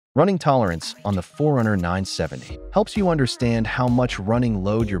Running tolerance on the Forerunner 970 helps you understand how much running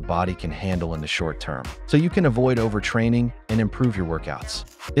load your body can handle in the short term, so you can avoid overtraining and improve your workouts.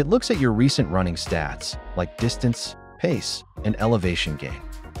 It looks at your recent running stats, like distance, pace, and elevation gain,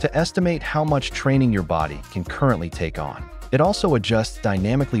 to estimate how much training your body can currently take on. It also adjusts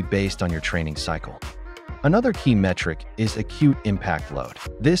dynamically based on your training cycle. Another key metric is acute impact load.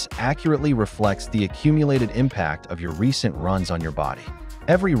 This accurately reflects the accumulated impact of your recent runs on your body.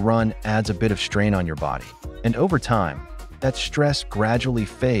 Every run adds a bit of strain on your body, and over time, that stress gradually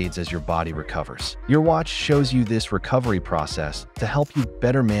fades as your body recovers. Your watch shows you this recovery process to help you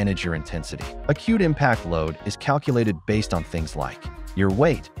better manage your intensity. Acute impact load is calculated based on things like your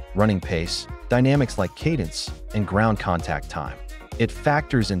weight, running pace, dynamics like cadence, and ground contact time. It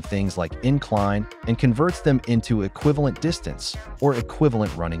factors in things like incline and converts them into equivalent distance or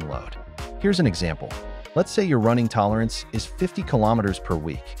equivalent running load. Here's an example. Let's say your running tolerance is 50 kilometers per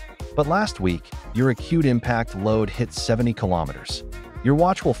week, but last week, your acute impact load hit 70 kilometers. Your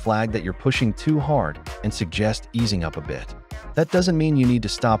watch will flag that you're pushing too hard and suggest easing up a bit. That doesn't mean you need to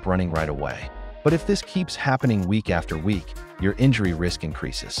stop running right away, but if this keeps happening week after week, your injury risk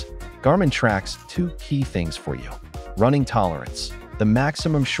increases. Garmin tracks two key things for you: running tolerance, the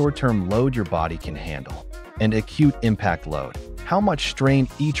maximum short-term load your body can handle, and acute impact load, how much strain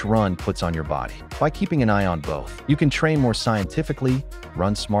each run puts on your body. By keeping an eye on both, you can train more scientifically,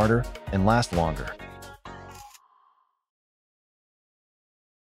 run smarter, and last longer.